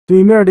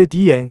对面的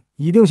敌人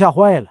一定吓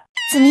坏了。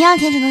怎么样，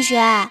天成同学，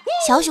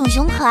小熊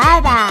熊可爱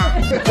吧？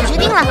我决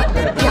定了，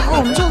以后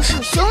我们就是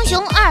熊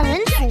熊2人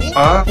组。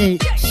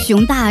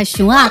熊大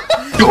熊二。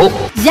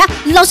呀，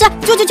老师，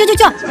救！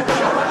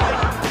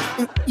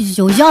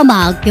有药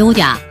吗？给我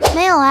点。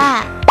没有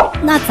哎。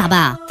那咋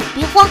办？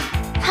别慌，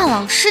看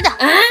老师的。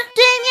对面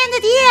的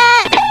敌人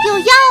有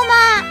药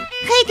吗？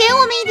可以给我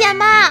们一点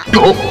吗？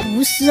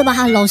不是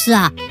吧，老师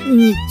啊，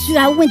你居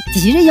然问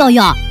敌人要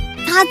药，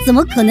他怎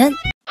么可能？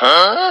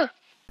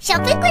小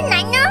龟棍男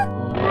呢？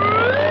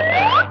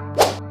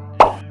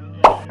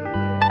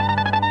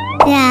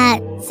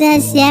这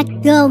些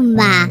够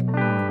吗？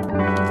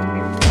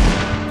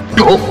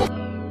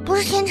不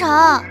是天成，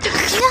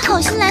人家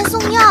好心来送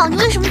药，你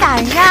为什么打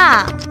人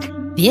呀？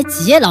别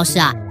急，老师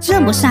啊，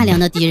这么善良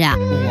的敌人，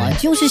我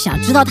就是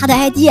想知道他的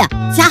ID，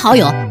 加好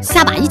友，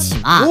下把一起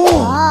嘛。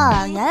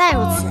哦，原来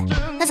如此，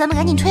那咱们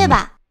赶紧退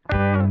吧。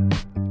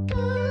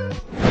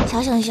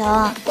小熊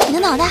熊，你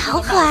的脑袋好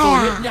可爱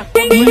呀！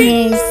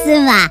是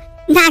吗？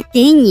那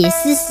给你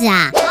试试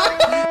啊。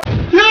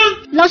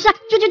老师，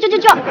救！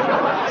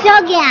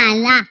交给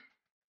俺了。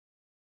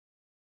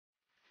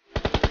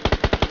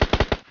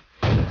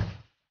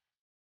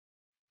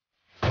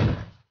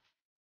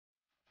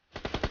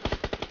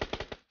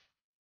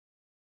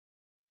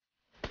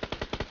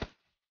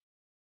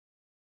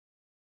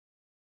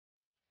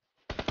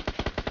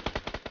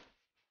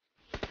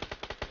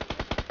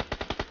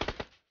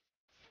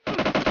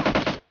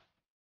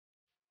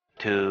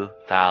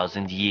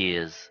2000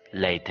 years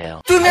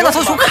later， 对面的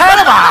头球开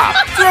了吧？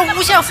居然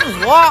无限复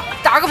活，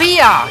打个屁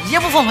呀！也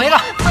不奉陪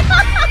了。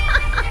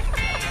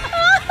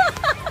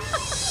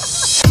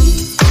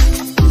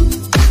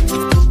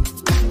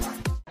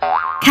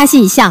开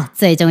心一笑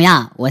最重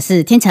要，我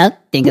是天成，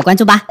点个关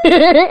注吧。